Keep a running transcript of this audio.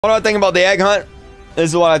What do I think about the egg hunt? This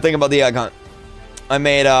is what I think about the egg hunt. I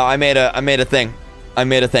made a thing. I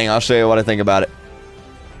made a thing. I'll show you what I think about it.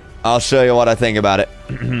 I'll show you what I think about it.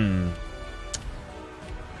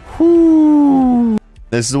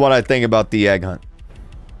 This is what I think about the egg hunt.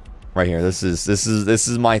 Right here. This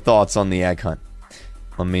is my thoughts on the egg hunt.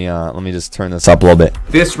 Let me just turn this up a little bit.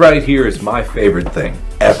 This right here is my favorite thing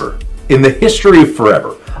ever in the history of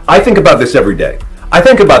forever. I think about this every day. I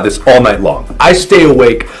think about this all night long. I stay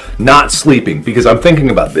awake, not sleeping, because I'm thinking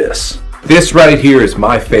about this. This right here is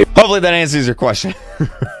my favorite. Hopefully that answers your question.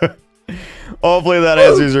 Hopefully that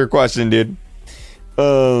answers your question, dude.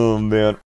 Oh, man.